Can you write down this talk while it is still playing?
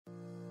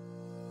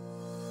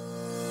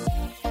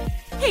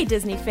Hey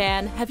Disney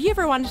fan, have you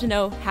ever wanted to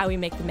know how we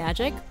make the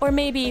magic? Or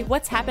maybe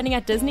what's happening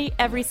at Disney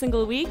every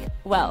single week?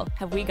 Well,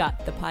 have we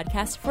got the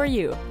podcast for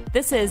you.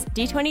 This is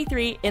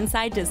D23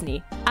 Inside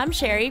Disney. I'm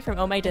Sherry from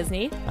Oh My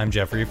Disney. I'm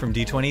Jeffrey from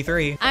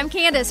D23. I'm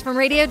Candace from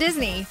Radio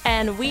Disney.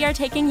 And we are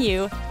taking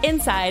you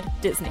inside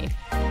Disney.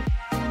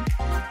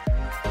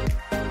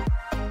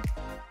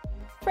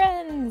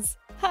 Friends,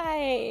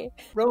 hi.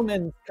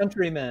 Roman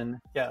countrymen,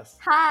 yes.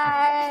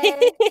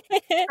 Hi.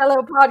 Hello,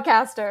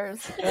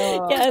 podcasters.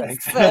 Oh, Yes.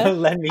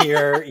 Lend me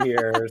your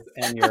ears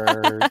and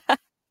your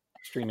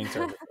streaming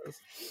services.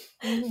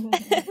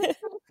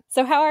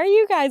 So how are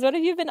you guys? What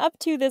have you been up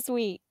to this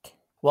week?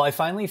 Well, I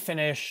finally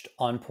finished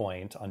On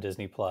Point on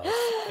Disney Plus.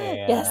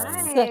 And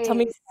Yes, tell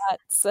me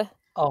that.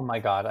 oh my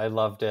God, I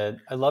loved it.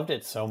 I loved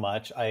it so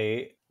much.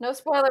 No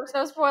spoilers,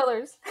 no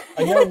spoilers.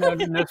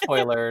 No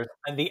spoilers.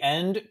 And the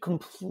end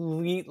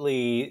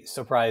completely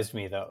surprised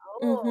me, though.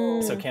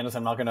 Mhm. So, Candace,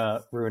 I'm not going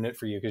to ruin it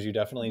for you because you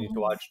definitely need to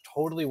watch.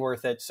 Totally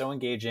worth it. So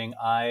engaging.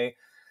 I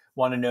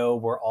want to know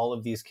where all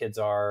of these kids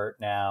are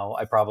now.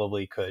 I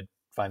probably could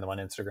find them on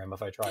Instagram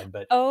if I tried,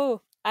 but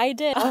Oh, I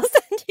did. I'll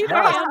send you their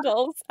Yes.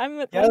 handles. I'm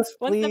Yes,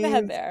 one step please.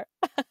 ahead there.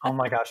 oh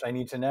my gosh, I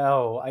need to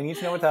know. I need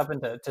to know what's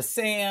happened to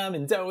Sam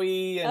and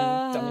Zoe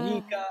and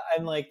Dominica.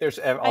 I'm like, there's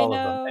I all know.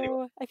 of them.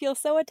 Anyway, I feel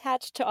so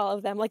attached to all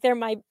of them. Like they're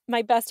my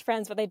best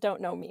friends, but they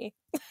don't know me.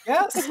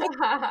 yes,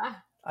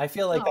 I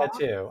feel like that Aw.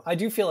 too. I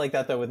do feel like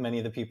that though with many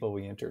of the people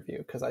we interview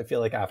because I feel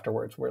like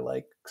afterwards we're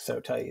like so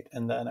tight,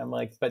 and then I'm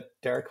like, but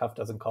Derek Huff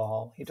doesn't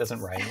call, he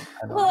doesn't write.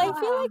 I don't Well, know. I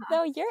feel like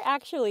though you're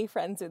actually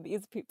friends with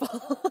these people.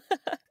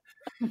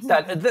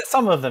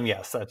 Some of them,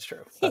 yes, that's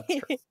true. That's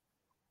true.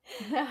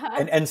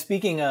 And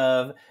speaking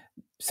of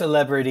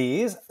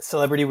celebrities,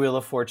 Celebrity Wheel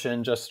of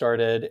Fortune just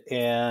started,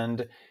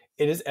 and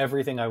it is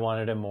everything I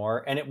wanted and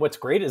more. And what's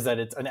great is that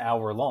it's an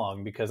hour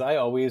long because I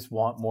always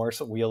want more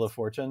Wheel of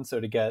Fortune. So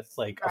to get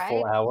like a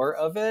full hour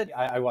of it,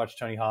 I watched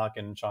Tony Hawk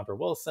and Chandra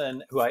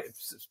Wilson,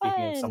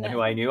 speaking of someone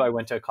who I knew, I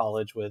went to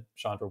college with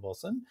Chandra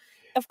Wilson.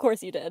 Of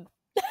course you did.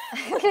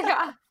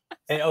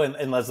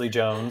 And Leslie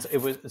Jones,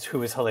 who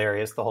was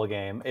hilarious the whole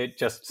game. It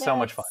just so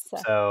much fun.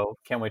 Yes. So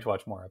can't wait to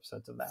watch more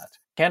episodes of that.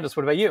 Candace,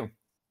 what about you?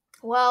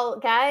 Well,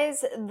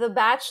 guys, The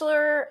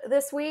Bachelor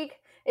this week,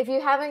 if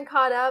you haven't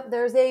caught up,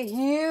 there's a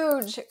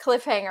huge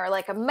cliffhanger,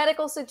 like a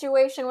medical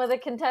situation with a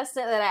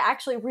contestant that I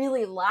actually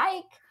really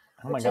like,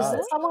 Oh my which God.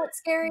 is somewhat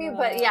scary,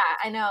 but yeah,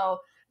 I know.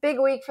 Big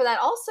week for that.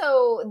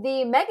 Also,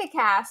 the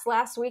Megacast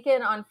last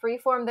weekend on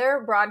Freeform,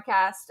 their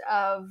broadcast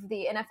of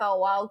the NFL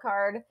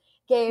wildcard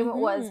game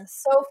was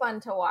so fun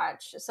to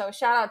watch. So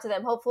shout out to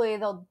them. Hopefully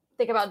they'll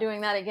think about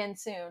doing that again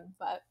soon.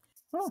 But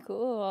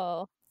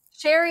Cool.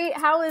 Sherry,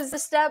 how is the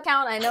step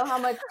count? I know how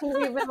much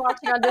TV you've been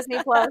watching on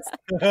Disney Plus.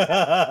 Where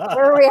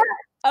are we at?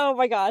 Oh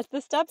my gosh,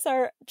 the steps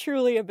are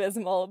truly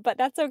abysmal, but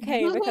that's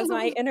okay because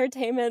my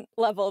entertainment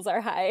levels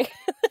are high.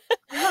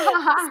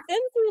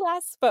 Since we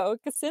last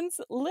spoke, since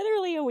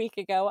literally a week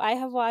ago, I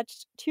have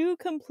watched 2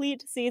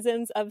 complete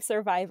seasons of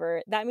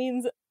Survivor. That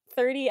means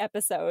 30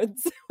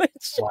 episodes,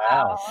 which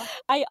Wow.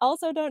 I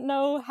also don't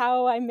know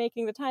how I'm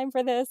making the time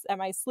for this.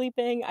 Am I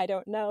sleeping? I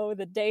don't know.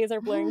 The days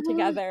are blurring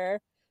together.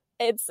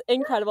 It's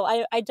incredible.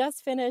 I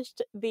just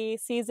finished the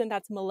season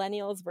that's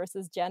Millennials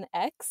versus Gen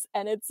X,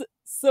 and it's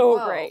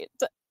so great.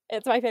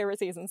 It's my favorite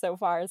season so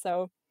far.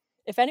 So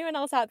if anyone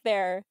else out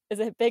there is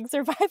a big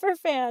Survivor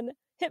fan,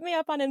 hit me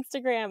up on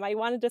Instagram. I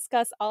want to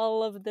discuss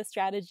all of the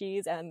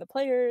strategies and the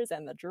players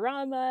and the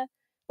drama.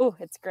 Oh,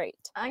 it's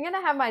great. I'm going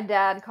to have my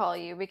dad call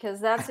you because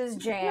that's his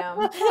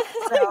jam.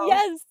 So.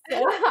 Yes.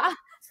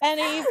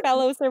 Any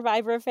fellow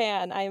Survivor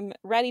fan, I'm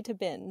ready to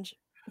binge.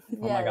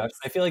 Oh my gosh.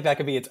 I feel like that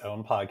could be its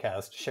own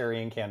podcast.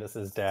 Sherry and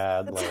Candace's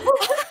dad. Like,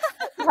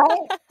 Right?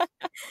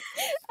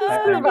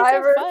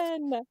 Survivor. So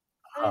fun.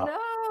 I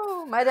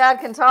know. My dad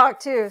can talk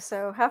too,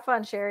 so have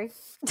fun, Sherry.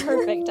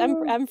 Perfect.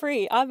 I'm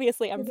free.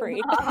 Obviously, I'm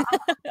free.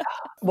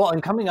 well,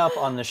 and coming up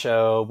on the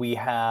show, we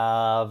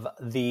have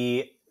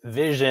the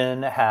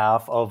Vision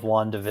half of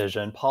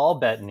WandaVision, Paul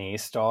Bettany,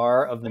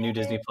 star of the new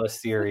Disney Plus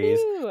series,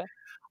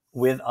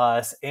 with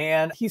us.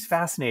 And he's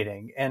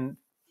fascinating and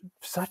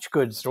such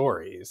good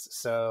stories.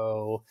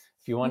 So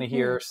if you want to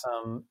hear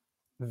some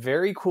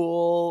very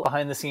cool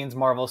behind the scenes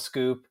Marvel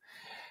scoop,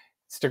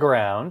 stick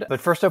around. But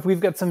first up, we've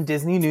got some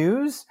Disney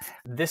news.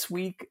 This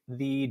week,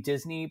 the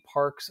Disney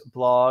Parks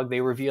blog,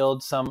 they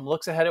revealed some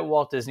looks ahead at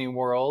Walt Disney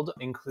World,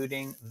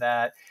 including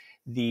that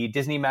the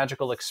Disney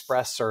Magical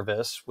Express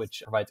service,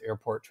 which provides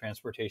airport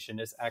transportation,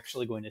 is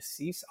actually going to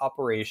cease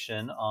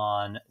operation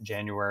on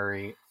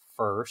January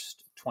 1st,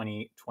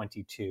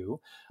 2022.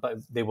 But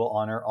they will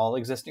honor all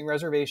existing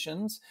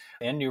reservations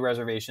and new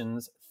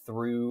reservations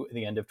through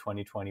the end of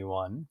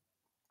 2021.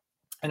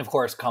 And of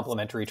course,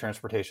 complimentary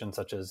transportation,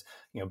 such as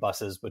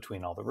buses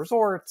between all the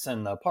resorts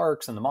and the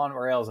parks and the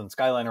monorails and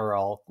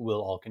Skyliner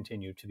will all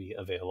continue to be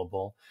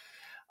available.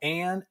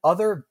 And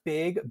other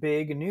big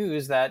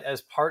news that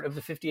as part of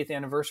the 50th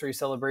anniversary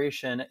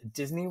celebration,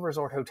 Disney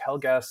Resort hotel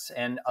guests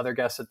and other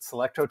guests at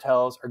select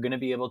hotels are going to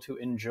be able to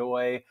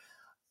enjoy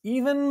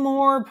even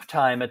more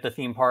time at the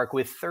theme park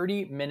with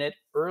 30-minute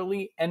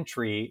early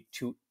entry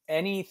to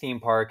any theme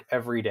park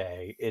every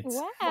day.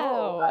 It's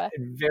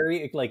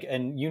very like,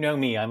 and you know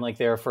me, I'm like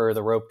there for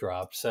the rope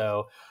drop.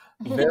 So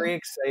very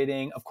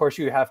exciting. Of course,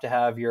 you have to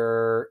have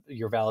your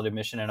valid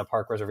admission and a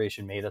park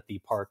reservation made at the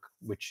park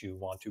which you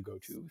want to go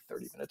to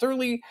 30 minutes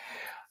early.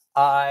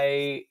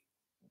 I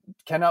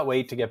cannot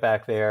wait to get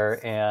back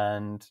there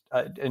and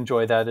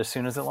enjoy that as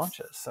soon as it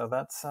launches. So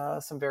that's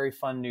some very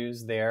fun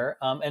news there.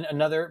 And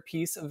another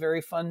piece of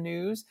very fun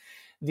news,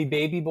 the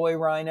baby boy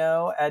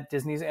rhino at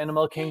Disney's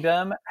Animal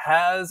Kingdom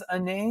has a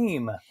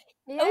name.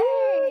 Yay!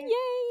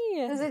 Oh,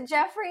 yay! Is it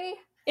Jeffrey?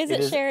 Is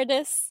it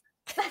Sheridus?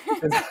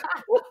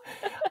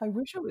 I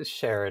wish it was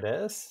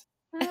Sheridus.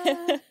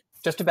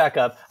 Just to back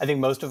up, I think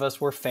most of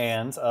us were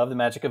fans of The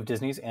Magic of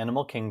Disney's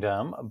Animal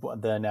Kingdom,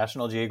 the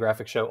National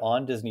Geographic show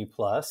on Disney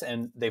Plus,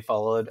 and they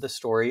followed the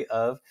story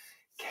of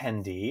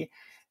Kendi.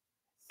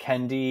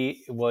 Kendi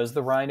was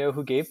the rhino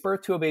who gave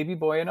birth to a baby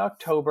boy in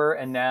October,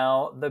 and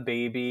now the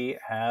baby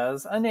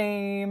has a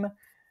name.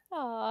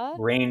 Aww.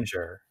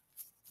 Ranger.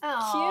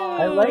 Aww. Cute.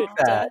 I like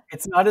that.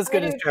 It's not as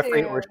good as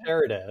Jeffrey or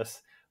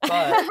Sheridus,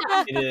 but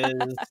it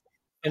is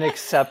an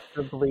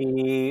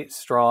acceptably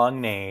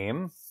strong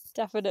name.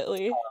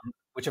 Definitely.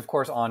 Which, of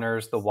course,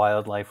 honors the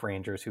wildlife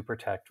rangers who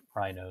protect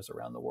rhinos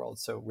around the world.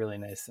 So really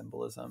nice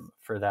symbolism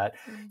for that.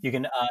 You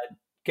can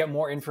get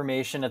more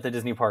information at the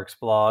Disney Parks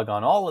blog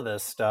on all of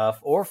this stuff,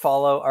 or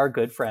follow our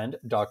good friend,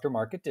 Dr.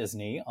 Mark at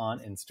Disney, on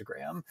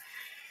Instagram.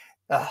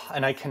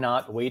 And I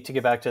cannot wait to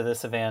get back to the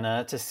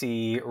Savannah to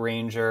see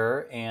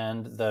Ranger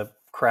and the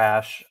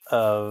crash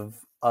of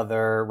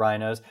other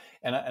rhinos.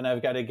 And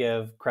I've got to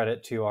give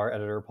credit to our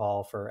editor,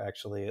 Paul, for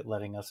actually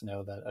letting us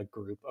know that a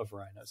group of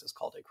rhinos is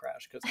called a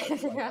crash.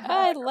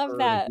 I love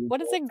that.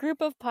 What is a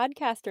group of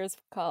podcasters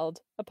called?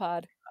 A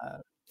pod?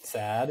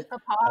 Sad. A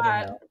pod.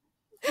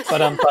 I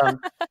don't know.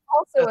 But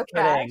also a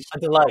crash. A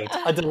delight.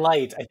 A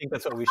delight. I think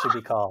that's what we should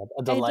be called.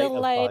 A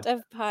delight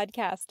of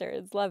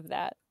podcasters. Love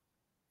that.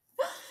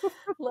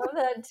 Love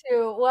that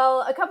too.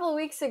 Well, a couple of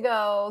weeks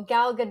ago,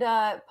 Gal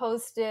Gadot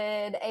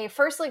posted a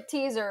first look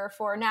teaser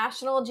for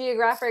National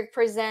Geographic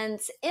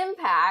Presents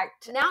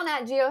Impact. Now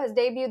Nat Geo has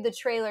debuted the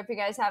trailer if you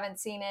guys haven't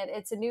seen it.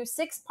 It's a new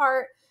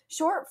 6-part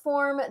short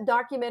form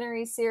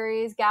documentary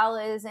series. Gal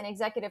is an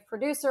executive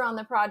producer on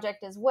the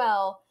project as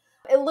well.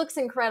 It looks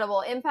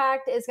incredible.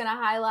 Impact is going to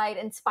highlight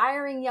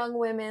inspiring young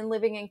women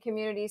living in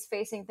communities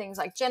facing things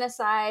like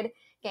genocide,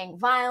 gang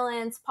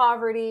violence,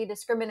 poverty,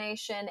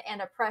 discrimination,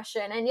 and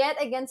oppression. And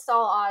yet, against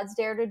all odds,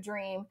 dare to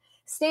dream,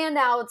 stand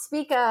out,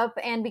 speak up,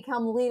 and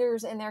become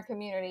leaders in their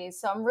communities.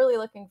 So I'm really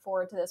looking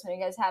forward to this when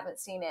you guys haven't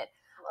seen it.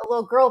 A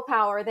little girl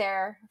power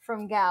there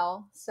from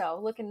Gal. So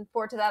looking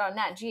forward to that on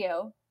Nat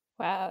Geo.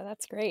 Wow,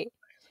 that's great.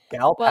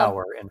 Gal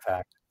power, in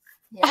fact.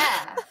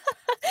 Yeah.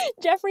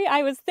 Jeffrey,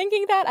 I was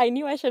thinking that. I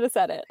knew I should have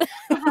said it.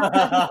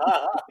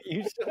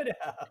 You should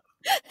have.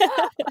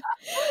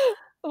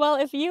 Well,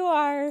 if you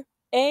are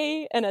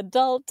A, an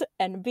adult,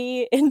 and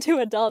B, into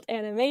adult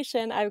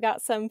animation, I've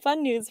got some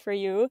fun news for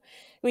you.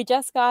 We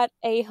just got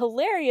a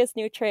hilarious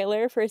new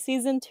trailer for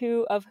season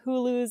 2 of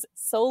Hulu's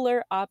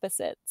Solar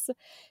Opposites.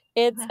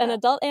 It's an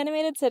adult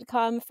animated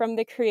sitcom from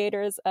the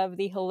creators of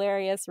the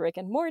hilarious Rick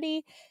and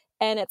Morty,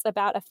 and it's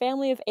about a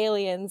family of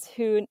aliens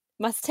who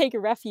must take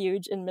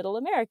refuge in Middle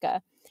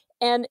America.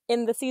 And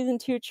in the season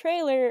 2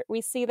 trailer,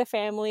 we see the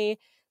family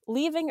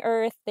leaving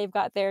Earth. They've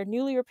got their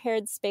newly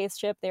repaired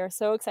spaceship. They are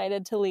so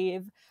excited to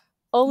leave,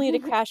 only to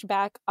crash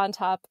back on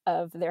top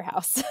of their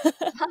house.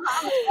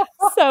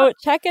 So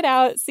check it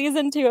out.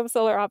 Season 2 of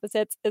Solar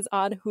Opposites is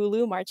on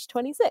Hulu March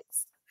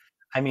 26th.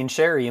 I mean,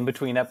 Sherry, in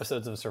between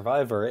episodes of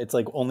Survivor, it's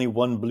like only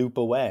one bloop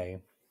away.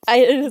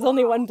 It is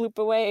only one bloop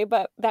away,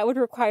 but that would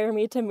require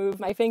me to move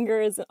my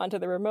fingers onto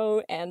the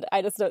remote, and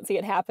I just don't see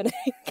it happening.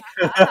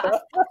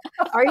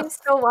 Are you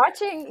still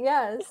watching?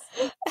 Yes.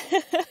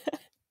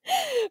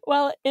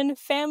 Well, in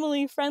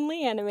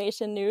family-friendly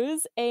animation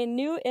news, a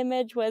new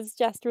image was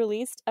just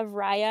released of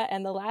Raya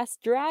and the Last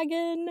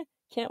Dragon.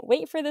 Can't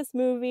wait for this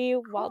movie,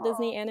 Walt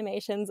Disney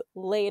Animation's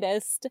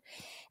latest.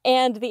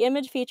 And the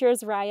image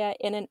features Raya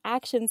in an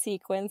action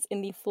sequence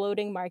in the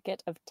floating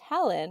market of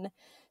Talon.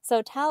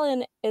 So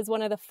Talon is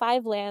one of the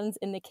 5 lands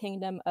in the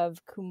kingdom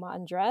of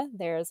Kumandra.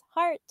 There's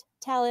heart,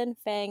 talon,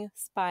 fang,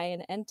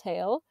 spine, and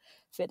tail,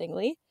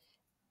 fittingly.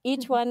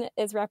 Each one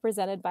is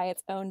represented by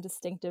its own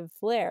distinctive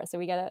flair. So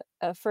we get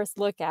a first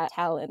look at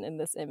Talon in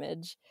this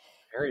image.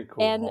 Very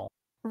cool. And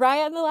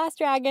Raya and the Last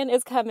Dragon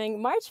is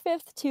coming March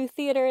 5th to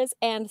theaters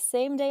and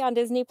same day on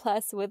Disney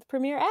Plus with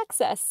premiere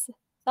access.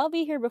 They'll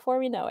be here before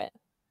we know it.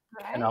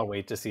 Cannot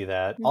wait to see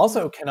that.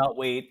 Also, cannot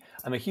wait.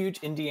 I'm a huge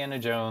Indiana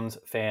Jones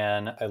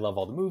fan. I love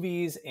all the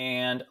movies.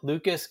 And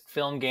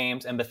Lucasfilm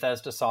Games and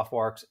Bethesda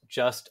Softworks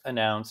just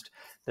announced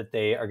that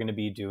they are going to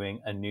be doing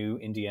a new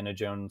Indiana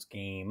Jones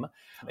game.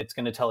 It's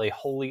going to tell a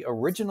wholly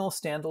original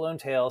standalone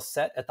tale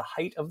set at the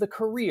height of the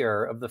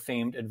career of the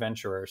famed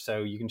adventurer. So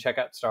you can check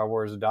out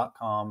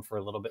StarWars.com for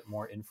a little bit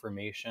more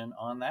information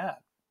on that.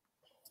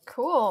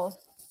 Cool.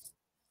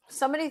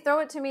 Somebody throw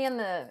it to me in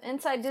the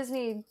Inside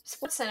Disney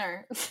Sports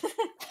Center.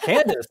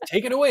 Candace,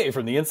 take it away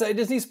from the Inside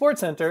Disney Sports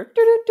Center.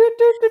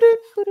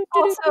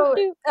 Also,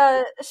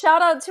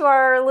 shout out to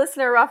our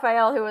listener,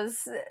 Raphael, who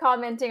was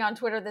commenting on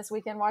Twitter this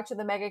weekend, watching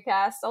the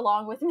MegaCast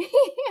along with me.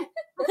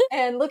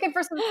 And looking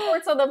for some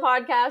sports on the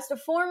podcast.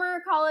 Former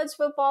college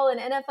football and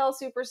NFL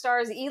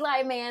superstars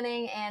Eli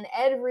Manning and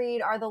Ed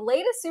Reed are the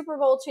latest Super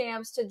Bowl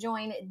champs to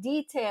join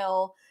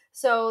Detail.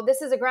 So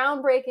this is a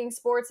groundbreaking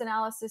sports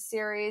analysis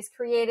series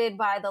created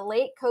by the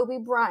late Kobe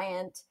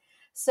Bryant.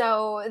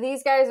 So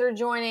these guys are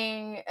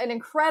joining an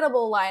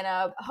incredible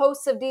lineup.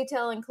 Hosts of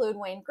Detail include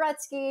Wayne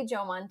Gretzky,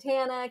 Joe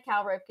Montana,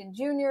 Cal Ripken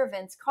Jr.,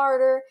 Vince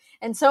Carter,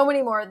 and so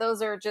many more.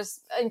 Those are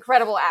just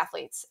incredible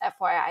athletes,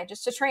 FYI.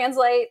 Just to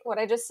translate what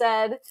I just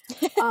said,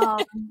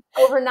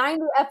 over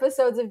 90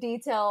 episodes of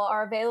Detail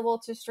are available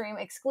to stream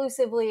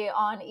exclusively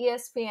on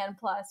ESPN+,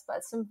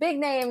 but some big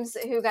names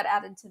who got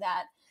added to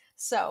that.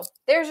 So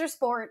there's your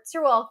sports.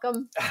 You're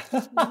welcome.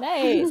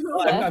 Nice.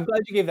 Well, I'm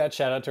glad you gave that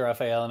shout out to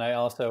Raphael. And I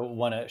also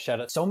want to shout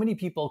out. So many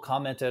people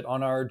commented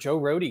on our Joe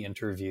Rohde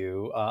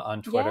interview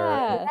on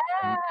Twitter.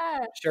 Yeah.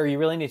 Sherry, you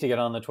really need to get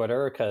on the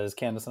Twitter because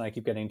Candace and I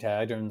keep getting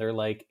tagged and they're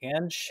like,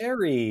 and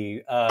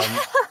Sherry,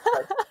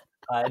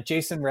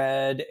 Jason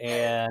Red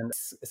and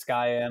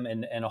Skyam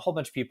and a whole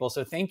bunch of people.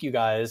 So thank you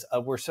guys.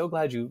 We're so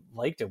glad you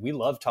liked it. We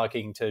love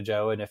talking to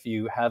Joe. And if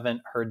you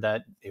haven't heard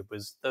that, it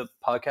was the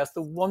podcast,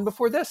 the one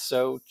before this.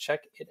 So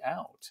check it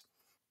out.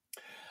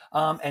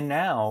 And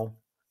now,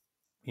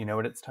 you know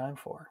what it's time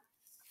for.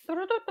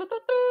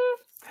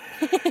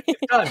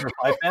 It's time for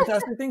 5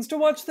 fantastic things to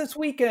watch this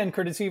weekend,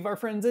 courtesy of our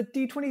friends at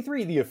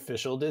D23, the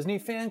official Disney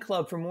fan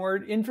club. For more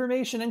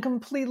information and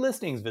complete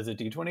listings, visit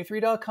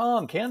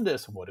d23.com.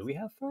 Candace, what do we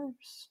have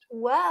first?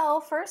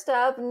 Well, first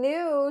up,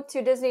 new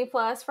to Disney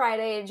Plus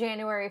Friday,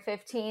 January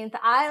 15th,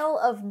 Isle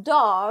of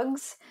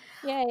Dogs.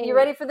 Yay. You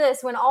ready for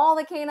this? When all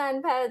the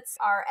canine pets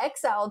are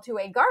exiled to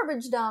a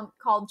garbage dump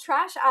called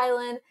Trash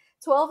Island,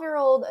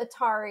 12-year-old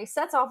Atari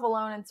sets off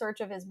alone in search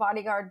of his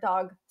bodyguard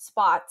dog,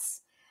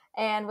 Spots.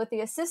 And with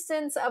the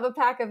assistance of a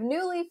pack of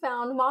newly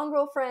found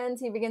mongrel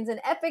friends, he begins an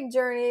epic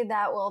journey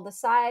that will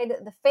decide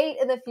the fate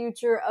and the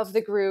future of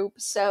the group.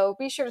 So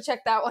be sure to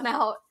check that one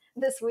out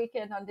this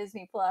weekend on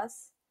Disney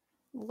Plus.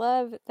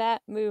 Love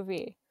that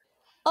movie.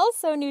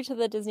 Also new to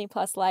the Disney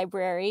Plus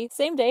library,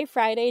 same day,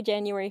 Friday,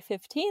 January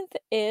 15th,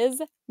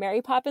 is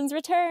Mary Poppins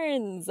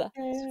Returns.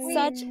 Sweet.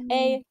 Such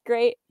a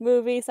great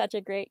movie, such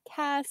a great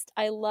cast.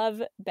 I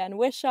love Ben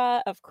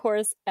Whishaw, of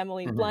course,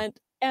 Emily Blunt,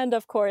 and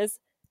of course,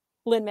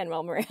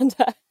 Lin-Manuel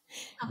Miranda.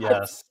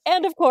 Yes.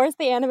 And of course,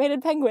 the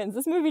animated penguins.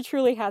 This movie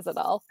truly has it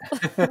all.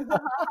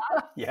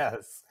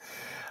 Yes.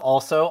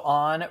 Also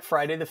on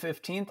Friday the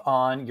 15th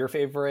on your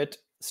favorite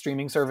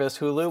streaming service,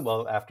 Hulu,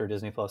 well, after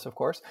Disney Plus, of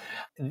course,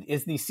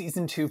 is the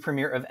season 2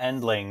 premiere of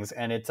Endlings.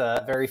 And it's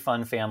a very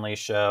fun family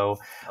show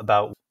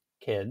about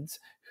kids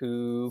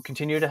who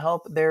continue to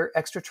help their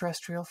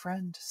extraterrestrial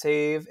friend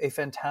save a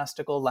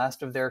fantastical,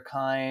 last of their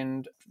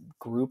kind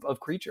group of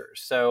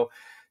creatures. So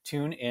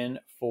tune in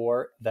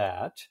for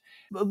that.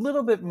 A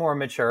little bit more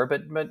mature,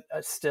 but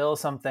still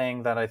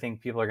something that I think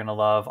people are going to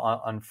love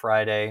on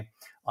Friday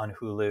on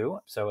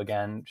Hulu. So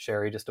again,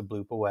 Sherry, just a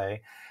bloop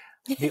away.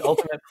 The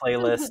ultimate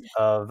playlist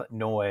of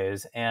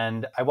noise.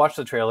 And I watched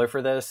the trailer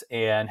for this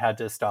and had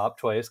to stop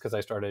twice because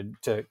I started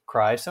to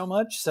cry so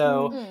much.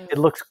 So it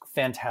looks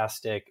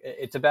fantastic.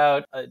 It's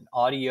about an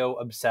audio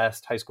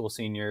obsessed high school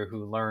senior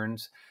who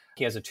learns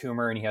he has a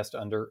tumor and he has to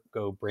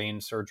undergo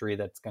brain surgery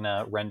that's going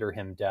to render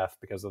him deaf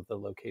because of the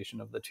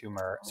location of the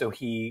tumor. So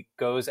he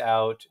goes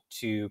out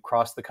to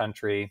cross the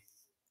country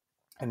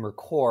and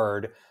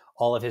record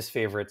all of his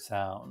favorite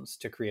sounds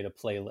to create a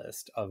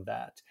playlist of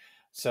that.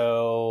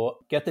 So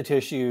get the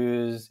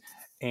tissues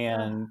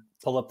and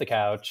pull up the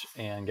couch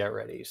and get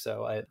ready.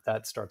 So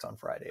that starts on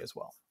Friday as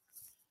well.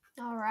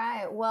 All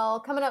right. Well,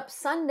 coming up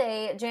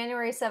Sunday,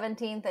 January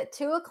 17th at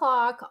 2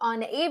 o'clock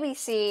on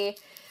ABC.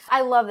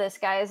 I love this,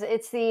 guys.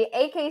 It's the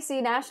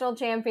AKC National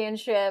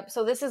Championship.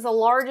 So this is the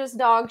largest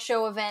dog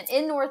show event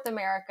in North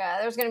America.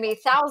 There's going to be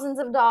thousands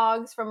of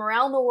dogs from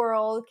around the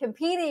world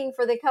competing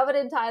for the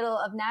coveted title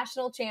of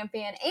national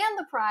champion and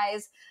the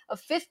prize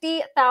of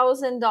 $50,000.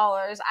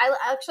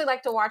 I actually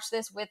like to watch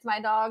this with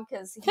my dog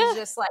because he's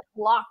just like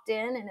locked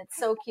in and it's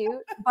so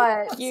cute.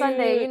 But Cute.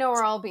 Sunday, you know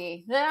where I'll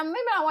be. Maybe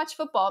I'll watch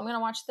football. I'm going to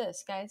watch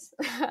this, guys.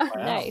 Wow.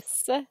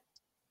 Nice.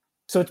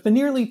 So it's been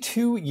nearly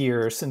 2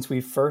 years since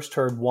we first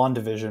heard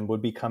WandaVision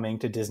would be coming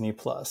to Disney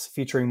Plus,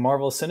 featuring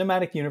Marvel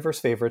Cinematic Universe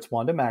favorites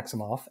Wanda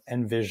Maximoff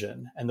and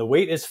Vision. And the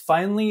wait is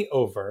finally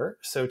over.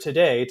 So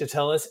today, to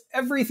tell us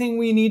everything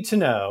we need to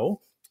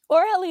know,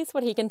 or at least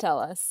what he can tell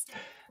us,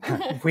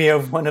 we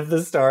have one of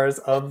the stars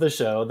of the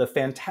show, the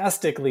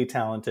fantastically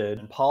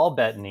talented Paul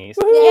Bettany.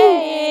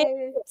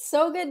 Yay!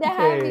 So good to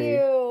have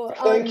you.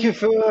 Thank you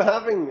for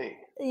having me.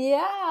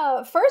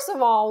 Yeah. First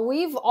of all,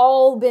 we've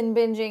all been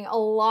binging a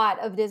lot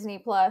of Disney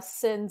Plus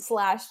since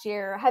last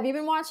year. Have you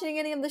been watching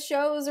any of the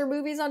shows or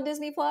movies on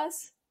Disney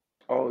Plus?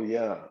 Oh,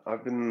 yeah.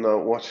 I've been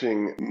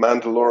watching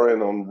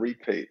Mandalorian on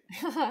repeat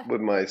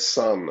with my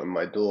son and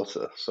my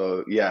daughter.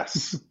 So,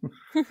 yes,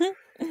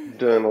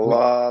 doing a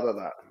lot of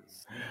that.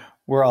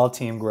 We're all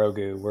Team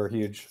Grogu. We're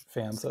huge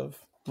fans of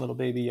little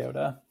baby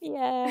Yoda.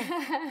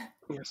 Yeah.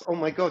 Yes. Oh,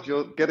 my God,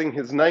 you're getting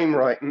his name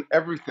right and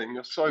everything.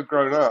 You're so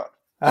grown up.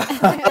 I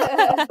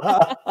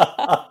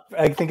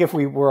think if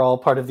we were all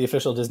part of the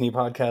official Disney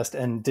podcast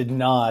and did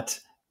not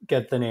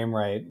get the name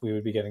right, we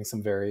would be getting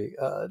some very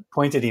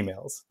pointed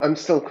emails. I'm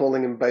still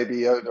calling him Baby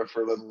Yoda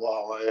for a little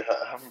while. I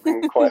haven't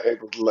been quite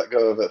able to let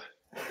go of it.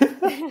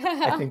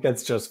 I think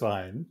that's just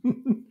fine.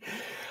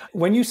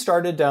 When you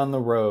started down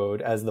the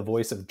road as the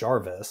voice of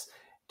Jarvis,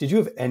 did you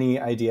have any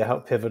idea how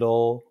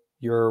pivotal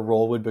your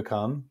role would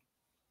become?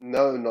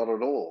 No, not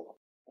at all.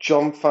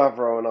 Jon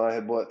Favreau and I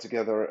had worked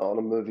together on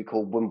a movie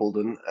called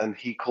Wimbledon, and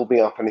he called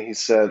me up and he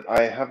said,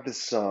 I have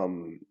this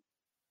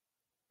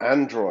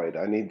android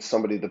I need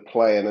somebody to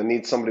play, and I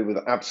need somebody with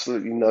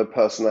absolutely no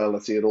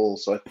personality at all,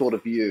 so I thought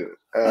of you.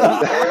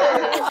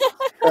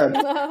 And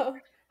No.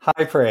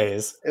 High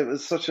praise. it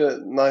was such a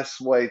nice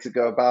way to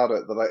go about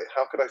it that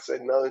how could I say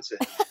no to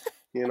him?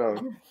 You know.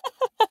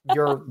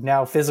 Your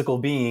now physical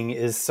being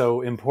is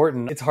so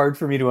important. It's hard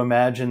for me to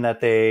imagine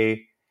that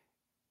they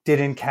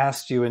didn't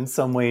cast you in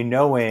some way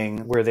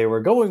knowing where they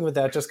were going with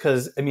that, just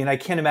because, I mean, I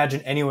can't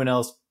imagine anyone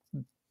else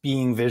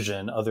being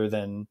Vision other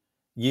than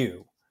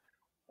you.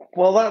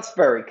 Well, that's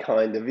very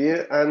kind of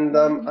you, and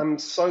I'm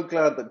so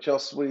glad that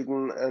Joss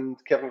Whedon and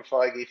Kevin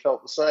Feige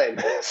felt the same.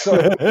 So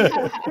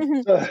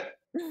that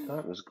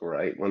was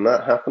great. When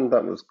that happened,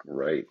 that was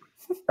great.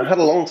 I had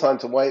a long time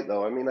to wait,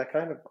 though. I mean, I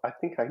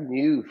think I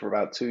knew for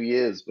about 2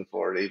 years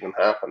before it even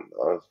happened. That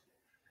was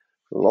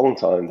a long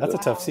time. That's a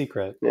tough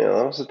secret. Yeah,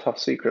 that was a tough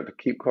secret to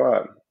keep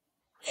quiet.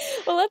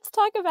 Well, let's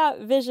talk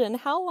about Vision.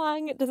 How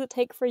long does it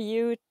take for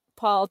you,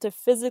 Paul, to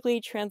physically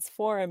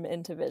transform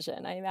into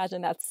Vision? I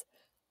imagine that's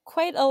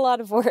quite a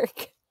lot of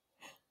work.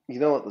 You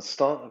know, at the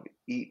start of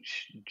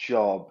each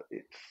job,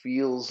 it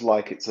feels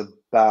like it's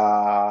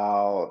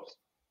about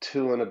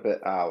 2 and a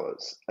bit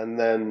hours. And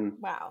then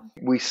Wow.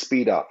 we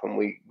speed up and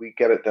we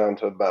get it down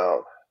to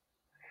about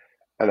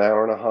an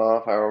hour and a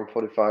half, hour and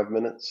 45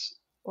 minutes.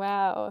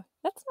 Wow,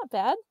 that's not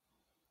bad.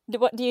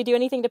 Do you do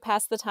anything to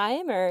pass the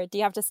time, or do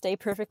you have to stay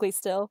perfectly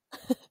still?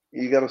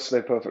 You got to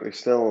stay perfectly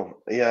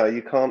still. Yeah,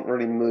 you can't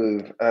really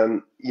move.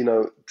 And, you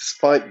know,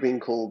 despite being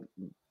called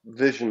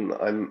Vision,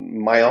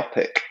 I'm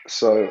myopic.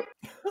 So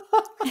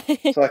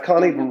I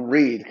can't even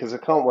read because I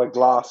can't wear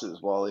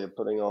glasses while you're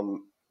putting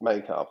on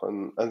makeup.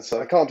 And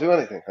so I can't do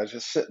anything. I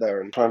just sit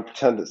there and try and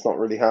pretend it's not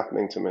really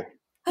happening to me.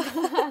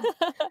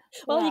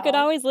 Well, you could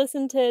Wow. always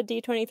listen to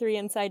D23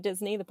 Inside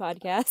Disney, the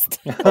podcast.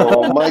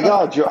 Oh my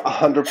God, you're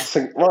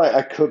 100% right.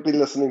 I could be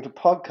listening to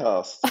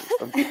podcasts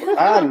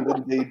and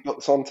indeed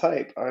books on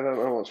tape. I don't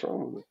know what's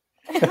wrong with me.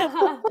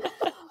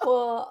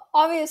 Well,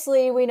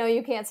 obviously, we know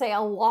you can't say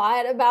a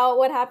lot about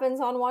what happens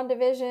on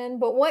WandaVision,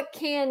 but what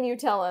can you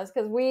tell us?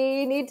 Because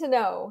we need to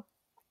know.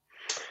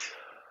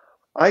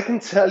 I can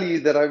tell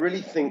you that I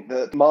really think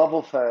that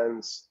Marvel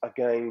fans are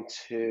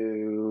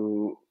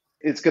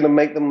it's going to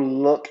make them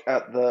look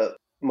at the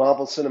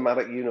Marvel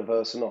Cinematic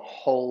Universe in a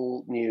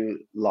whole new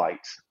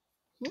light.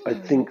 I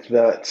think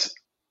that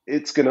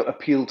it's going to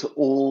appeal to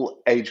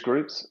all age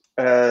groups.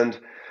 And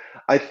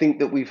I think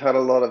that we've had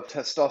a lot of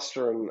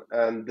testosterone,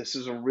 and this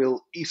is a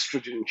real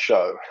estrogen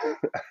show.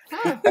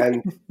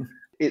 And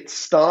it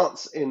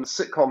starts in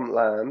sitcom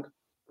land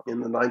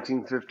in the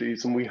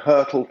 1950s, and we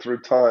hurtle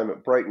through time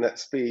at breakneck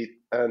speed,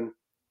 and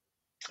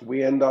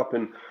we end up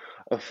in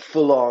a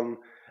full-on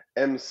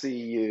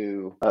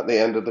MCU at the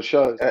end of the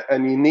show.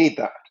 And you need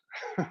that.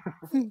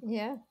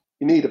 Yeah.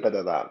 You need a bit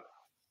of that.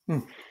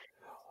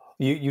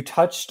 You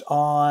touched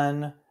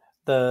on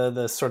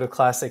the sort of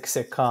classic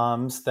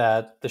sitcoms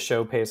that the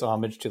show pays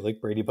homage to,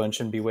 like Brady Bunch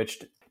and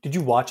Bewitched. Did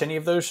you watch any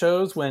of those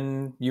shows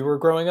when you were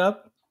growing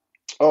up?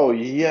 Oh,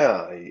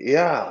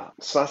 yeah.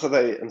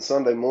 Saturday and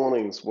Sunday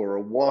mornings were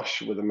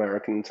awash with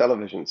American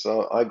television.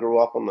 So I grew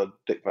up on the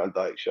Dick Van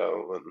Dyke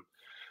Show, and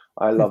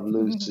I Love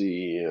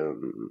Lucy,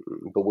 and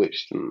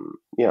Bewitched,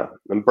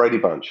 and Brady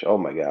Bunch. Oh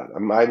my God.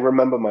 I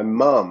remember my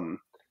mum,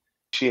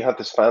 she had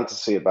this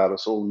fantasy about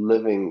us all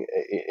living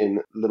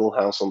in Little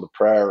House on the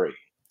Prairie.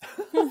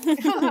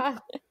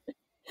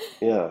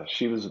 Yeah,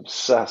 she was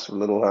obsessed with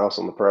Little House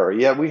on the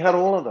Prairie. Yeah, we had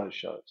all of those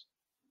shows.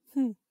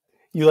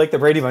 You like the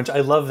Brady Bunch. I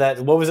love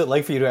that. What was it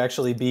like for you to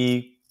actually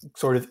be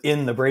sort of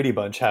in the Brady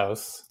Bunch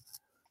house?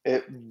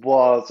 It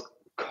was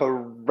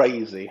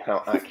crazy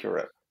how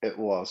accurate it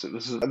was.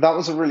 That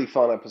was a really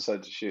fun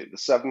episode to shoot. The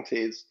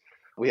 70s,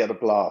 we had a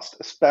blast,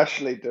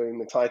 especially during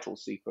the title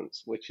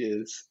sequence, which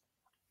is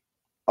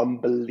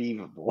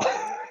unbelievable.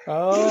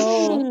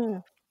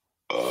 Oh.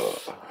 We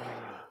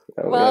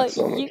had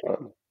so much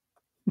fun.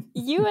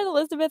 You and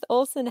Elizabeth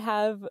Olsen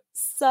have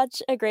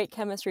such a great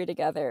chemistry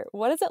together.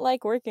 What is it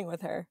like working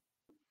with her?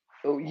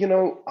 You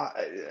know,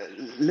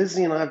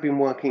 Lizzie and I have been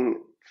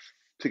working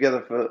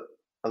together for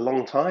a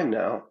long time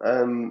now.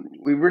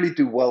 We really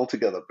do well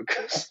together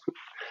because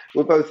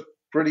we're both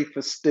pretty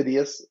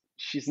fastidious.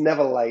 she's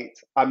never late.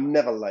 I'm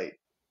never late.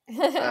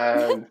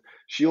 And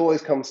she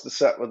always comes to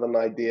set with an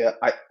idea.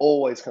 I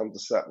always come to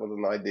set with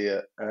an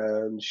idea,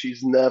 and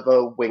she's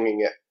never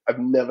winging it. I've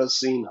never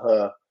seen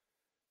her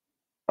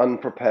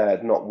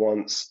unprepared, not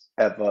once,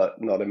 ever,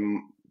 not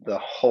in the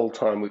whole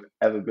time we've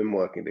ever been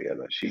working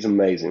together. She's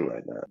amazing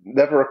like that.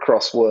 Never a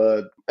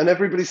crossword. And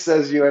everybody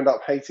says you end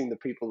up hating the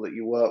people that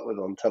you work with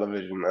on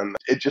television, and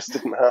it just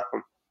didn't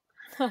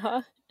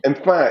happen. In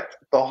fact,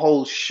 the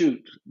whole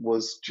shoot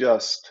was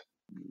just,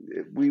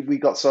 we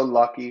got so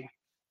lucky.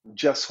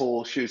 Jess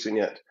Hall shooting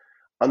it,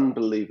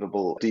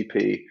 unbelievable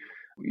DP.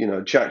 You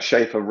know, Jack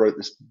Schaefer wrote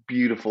this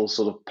beautiful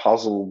sort of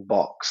puzzle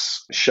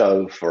box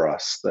show for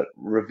us that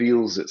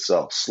reveals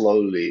itself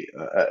slowly,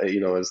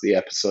 as the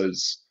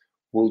episodes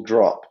will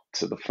drop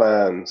to the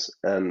fans.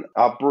 And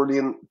our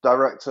brilliant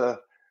director,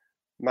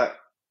 Matt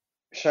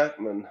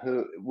Shakman,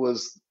 who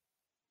was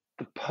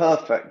the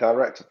perfect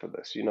director for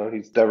this. You know,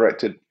 he's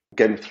directed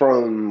Game of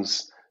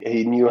Thrones.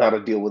 He knew how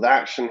to deal with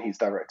action. He's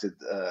directed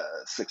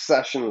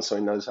Succession, so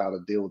he knows how to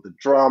deal with the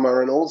drama.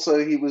 And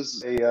also he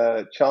was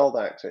a child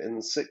actor in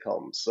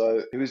sitcoms.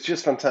 So it was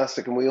just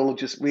fantastic. And we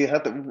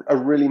had a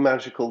really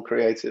magical,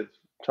 creative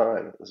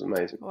time. It was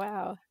amazing.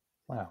 Wow.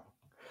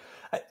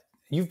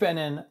 You've been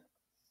in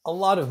a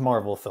lot of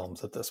Marvel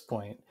films at this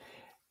point.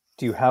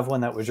 Do you have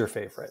one that was your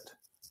favorite?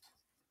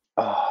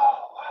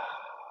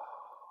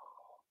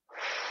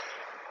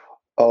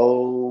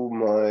 Oh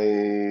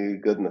my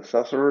goodness,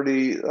 that's a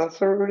really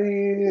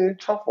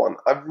tough one.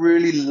 I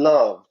really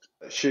loved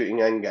shooting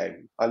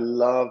Endgame. I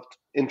loved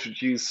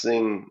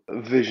introducing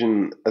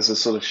Vision as a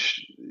sort of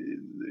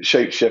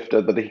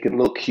shapeshifter, that he can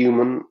look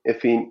human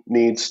if he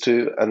needs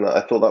to, and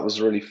I thought that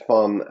was really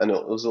fun, and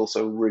it was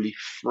also really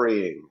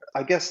freeing.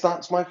 I guess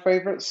that's my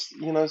favorites,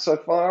 so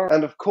far.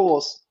 And of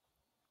course,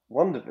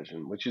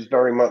 WandaVision, which is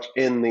very much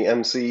in the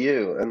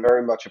MCU and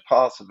very much a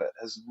part of it,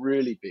 has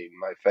really been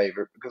my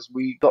favorite, because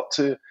we got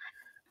to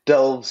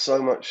delve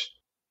so much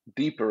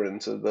deeper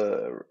into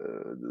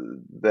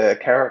their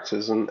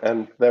characters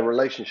and their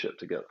relationship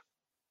together.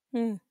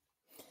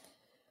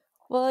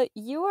 Well,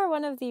 you are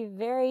one of the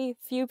very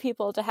few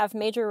people to have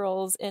major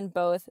roles in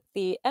both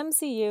the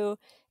MCU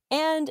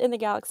and in the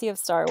galaxy of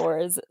Star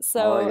Wars.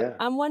 So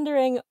I'm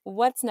wondering,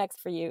 what's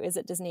next for you? Is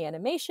it Disney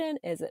Animation?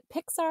 Is it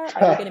Pixar?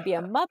 Are you going to be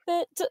a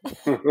Muppet?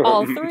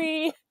 All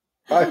three?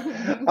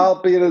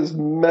 I'll be in as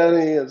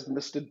many as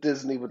Mr.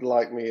 Disney would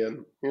like me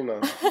in,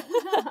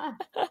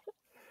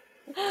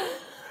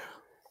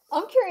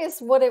 I'm curious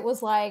what it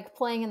was like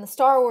playing in the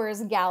Star Wars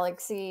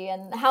galaxy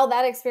and how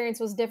that experience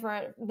was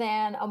different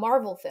than a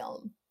Marvel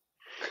film.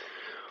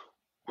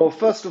 Well,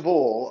 first of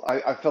all,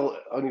 I felt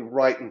only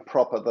right and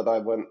proper that I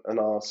went and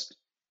asked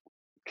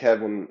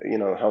Kevin,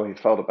 how he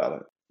felt about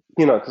it.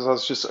 Because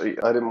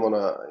I didn't want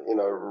to,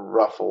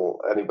 ruffle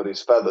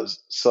anybody's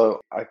feathers. So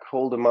I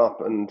called him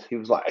up and he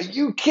was like, "Are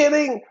you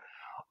kidding?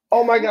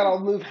 Oh my God, I'll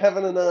move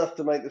heaven and earth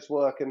to make this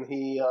work." And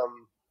he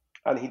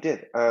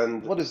did.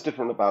 And what is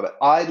different about it?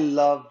 I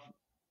love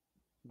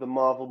the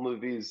Marvel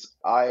movies.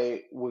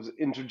 I was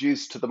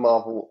introduced to the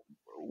Marvel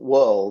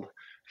world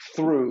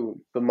through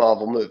the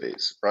Marvel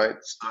movies, right?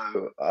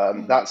 So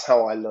that's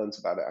how I learned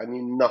about it. I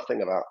knew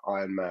nothing about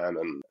Iron Man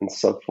and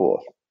so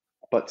forth.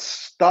 But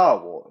Star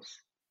Wars,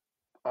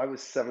 I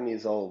was 7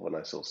 years old when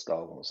I saw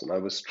Star Wars, and I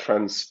was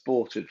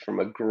transported from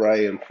a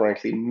grey and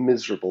frankly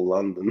miserable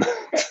London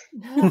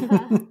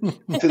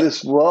to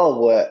this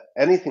world where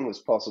anything was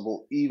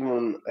possible,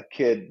 even a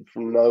kid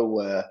from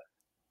nowhere,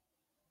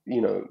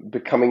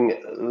 becoming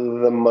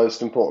the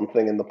most important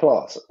thing in the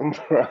plot,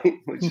 right?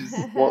 Which is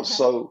what's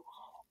so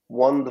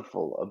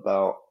wonderful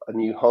about A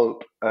New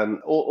Hope.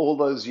 And all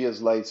those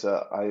years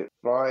later,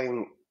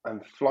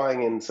 I'm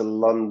flying into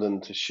London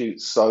to shoot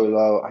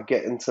solo. I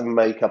get into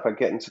makeup, I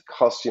get into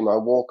costume, I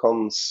walk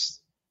on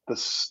the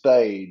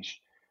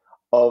stage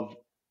of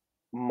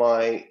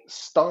my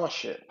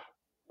starship,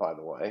 by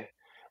the way,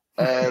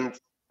 and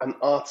an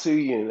R2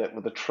 unit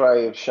with a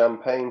tray of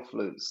champagne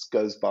flutes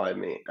goes by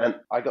me, and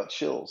I got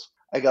chills.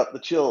 I got the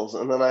chills,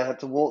 and then I had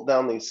to walk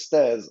down these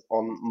stairs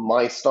on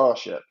my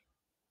starship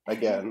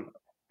again,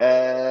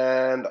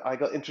 and I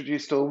got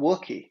introduced to a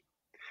Wookiee.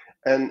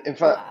 And in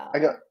fact, I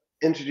got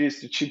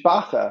introduced to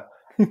Chewbacca,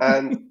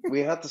 and we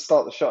had to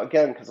start the shot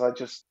again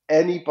because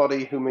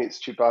anybody who meets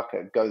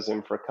Chewbacca goes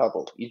in for a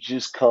cuddle. You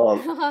just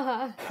can't.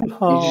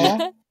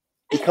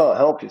 You can't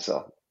help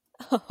yourself.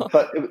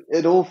 But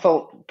it all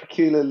felt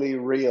peculiarly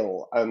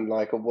real and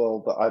like a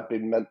world that I'd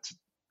been meant to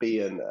be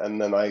in. And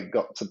then I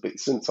got to be,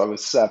 since I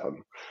was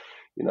 7,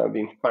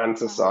 been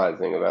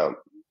fantasizing about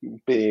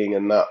being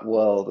in that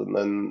world, and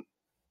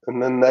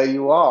then there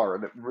you are,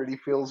 and it really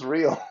feels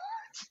real.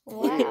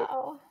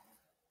 Wow.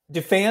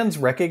 Do fans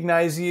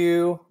recognize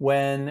you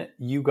when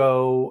you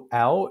go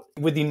out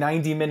with the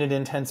 90-minute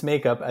intense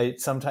makeup?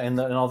 Sometimes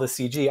and all the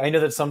CG. I know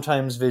that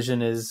sometimes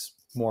Vision is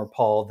more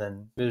Paul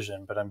than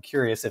Vision, but I'm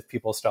curious if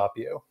people stop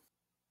you.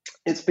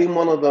 It's been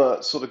one of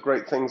the sort of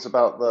great things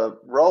about the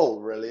role,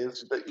 really,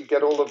 is that you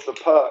get all of the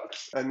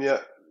perks and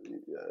yet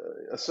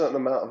a certain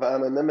amount of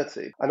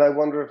anonymity. And I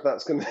wonder if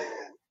that's going to...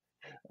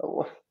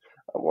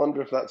 I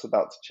wonder if that's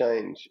about to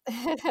change.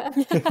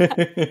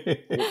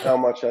 How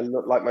much I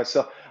look like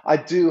myself. I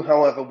do,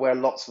 however, wear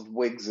lots of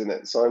wigs in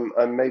it. So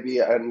I'm maybe,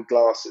 and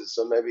glasses.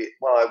 So maybe,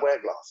 well, I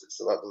wear glasses.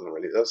 So that doesn't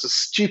really, that's a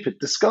stupid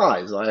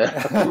disguise. I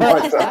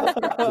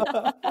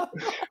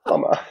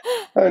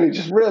only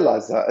just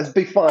realized that. It'd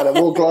be fine. I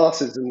wore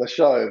glasses in the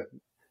show.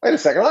 Wait a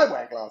second, I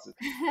wear glasses.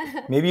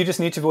 Maybe you just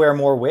need to wear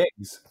more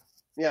wigs.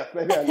 Yeah,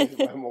 maybe I need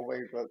to wear more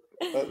wigs. But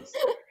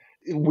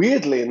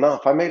weirdly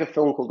enough, I made a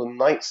film called A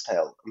Knight's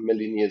Tale a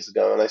million years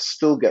ago, and I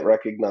still get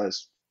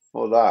recognized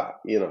for that.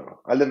 You know,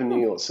 I live in New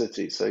York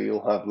City, so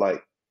you'll have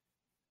like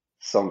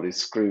somebody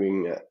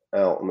screaming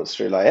out on the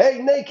street like, "Hey,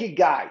 naked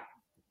guy!"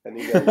 And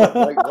you go,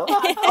 "Like what?"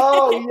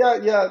 Oh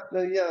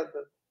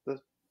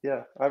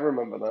yeah, I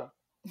remember that.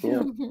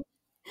 Yeah.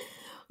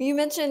 You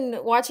mentioned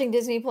watching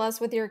Disney Plus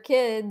with your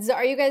kids.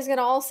 Are you guys going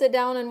to all sit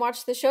down and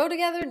watch the show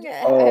together?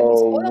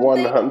 Oh,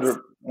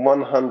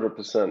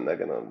 100% they're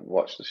going to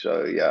watch the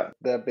show. Yeah,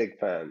 they're big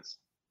fans.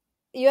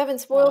 You haven't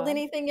spoiled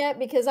anything yet?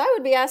 Because I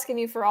would be asking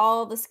you for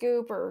all the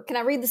scoop, or can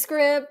I read the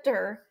script,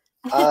 or...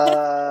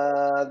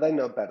 They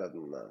know better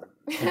than that.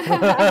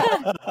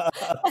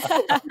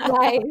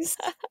 Nice.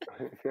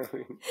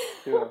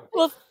 Yeah.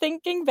 Well,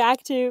 thinking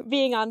back to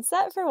being on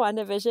set for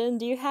WandaVision,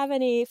 do you have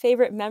any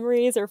favorite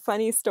memories or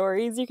funny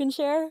stories you can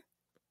share?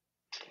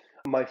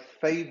 My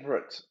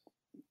favorite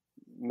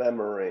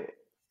memory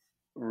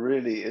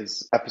really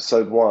is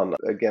episode 1.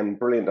 Again,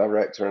 brilliant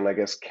director, and I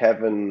guess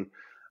Kevin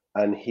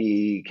and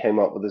he came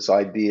up with this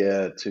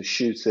idea to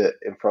shoot it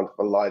in front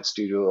of a live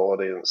studio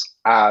audience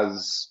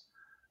as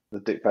the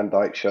Dick Van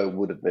Dyke Show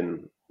would have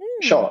been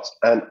shot.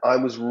 And I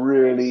was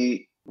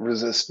really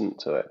resistant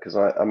to it because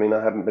I mean,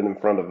 I haven't been in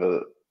front of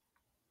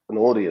an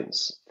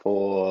audience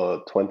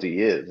for 20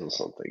 years or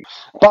something.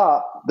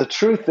 But the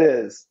truth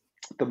is,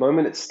 the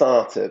moment it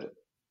started,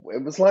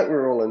 it was like we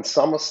were all in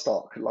summer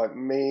stock, like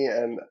me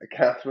and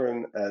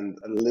Catherine and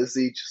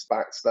Lizzie just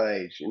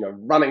backstage, you know,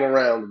 running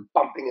around and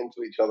bumping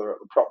into each other at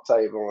the prop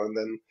table and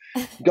then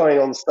going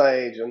on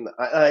stage. And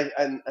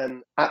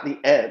and at the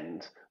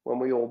end, when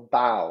we all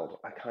bowed,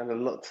 I kind of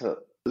looked at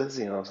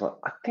Lizzie and I was like,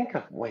 I think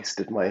I've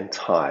wasted my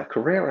entire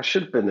career. I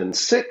should have been in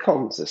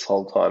sitcoms this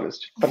whole time. It's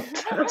just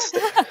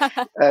fantastic.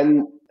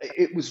 And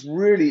it was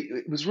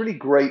really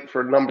great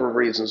for a number of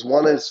reasons.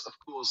 One is, of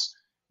course,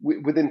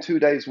 within 2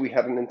 days, we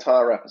had an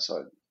entire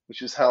episode,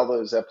 which is how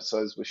those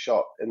episodes were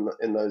shot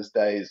in those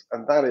days.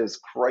 And that is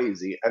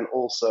crazy. And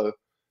also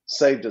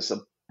saved us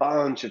a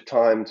bunch of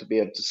time to be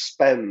able to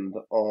spend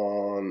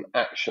on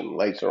action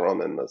later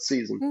on in the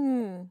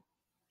season.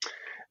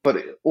 But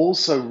it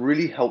also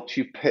really helped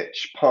you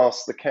pitch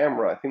past the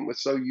camera. I think we're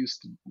so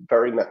used to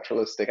very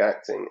naturalistic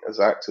acting as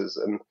actors,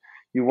 and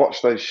you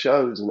watch those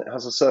shows and it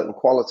has a certain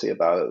quality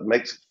about it. It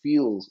makes it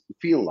feel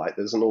like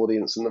there's an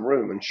audience in the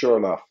room. And sure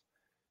enough,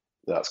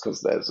 that's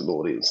because there's an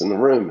audience in the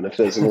room. And if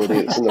there's an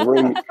audience in the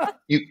room,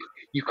 you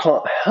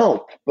can't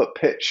help but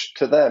pitch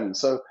to them.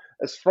 So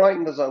as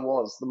frightened as I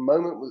was, the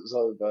moment was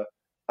over,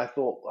 I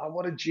thought, oh,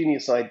 what a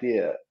genius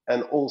idea.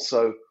 And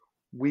also,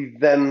 we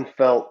then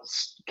felt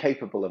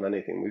capable of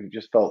anything. We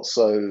just felt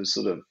so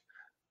sort of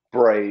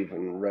brave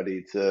and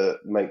ready to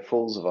make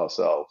fools of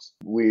ourselves.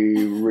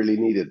 We really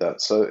needed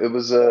that. So it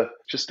was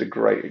just a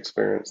great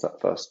experience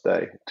that first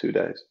day, 2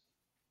 days.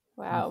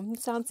 Wow,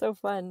 it sounds so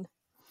fun.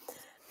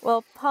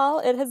 Well, Paul,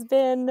 it has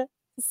been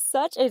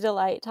such a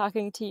delight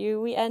talking to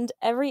you. We end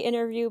every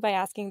interview by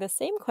asking the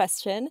same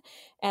question,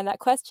 and that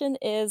question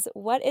is,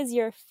 what is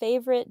your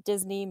favorite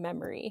Disney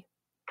memory?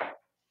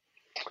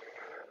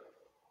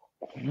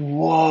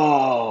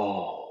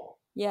 Whoa.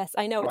 Yes,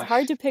 I know it's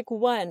hard to pick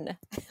one,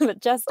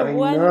 but just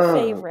one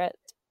favorite.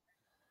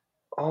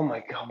 Oh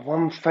my God,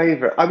 one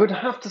favorite. I would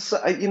have to say,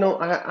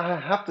 I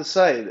have to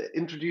say that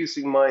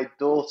introducing my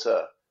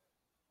daughter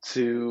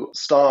to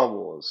Star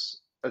Wars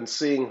and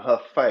seeing her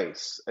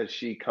face as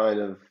she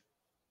kind of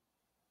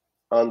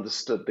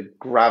understood the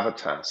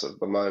gravitas of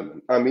the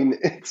moment. I mean,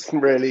 it's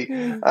really,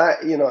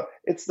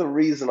 it's the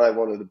reason I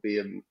wanted to be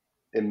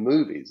in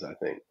movies, I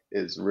think,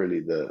 is really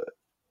the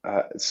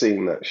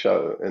seeing that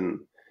show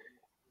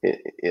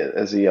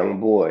as a young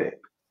boy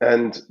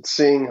and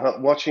seeing her,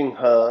 watching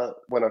her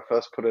when I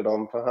first put it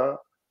on for her,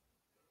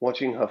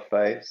 watching her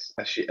face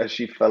as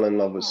she fell in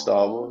love with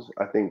Star Wars.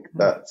 I think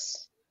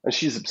and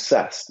she's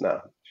obsessed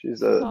now.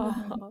 She's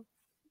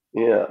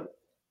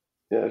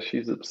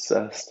she's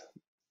obsessed.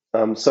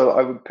 So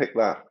I would pick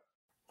that.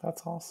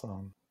 That's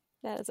awesome.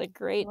 That is a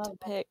great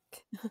pick.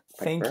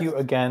 Thank you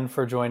again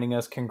for joining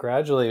us.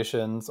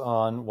 Congratulations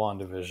on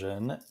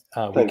WandaVision.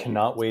 We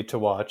cannot wait to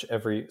watch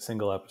every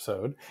single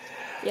episode.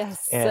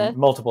 Yes. And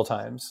multiple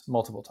times.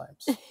 You're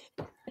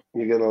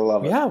going to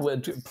love it. Yeah,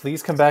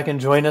 please come back and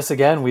join us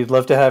again. We'd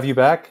love to have you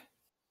back.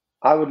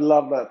 I would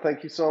love that.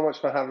 Thank you so much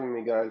for having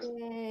me, guys.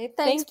 Yay.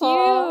 Thank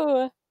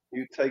Paul.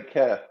 You take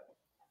care.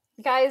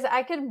 Guys,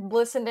 I could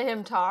listen to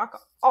him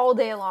talk all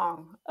day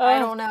long. I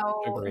don't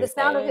know. The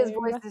sound of his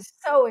voice is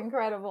so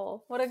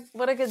incredible.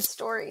 What a good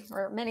story,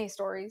 or many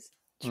stories.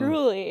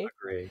 Truly.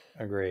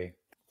 Agree.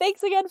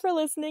 Thanks again for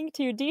listening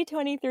to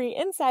D23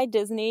 Inside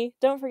Disney.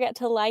 Don't forget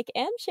to like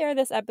and share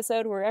this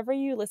episode wherever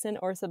you listen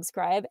or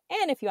subscribe.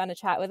 And if you want to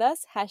chat with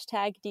us,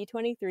 hashtag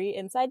D23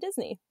 Inside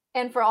Disney.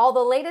 And for all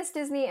the latest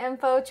Disney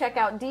info, check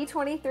out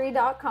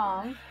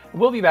D23.com.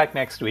 We'll be back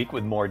next week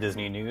with more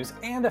Disney news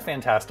and a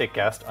fantastic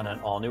guest on an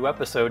all-new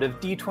episode of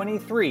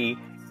D23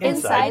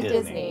 Inside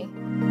Disney.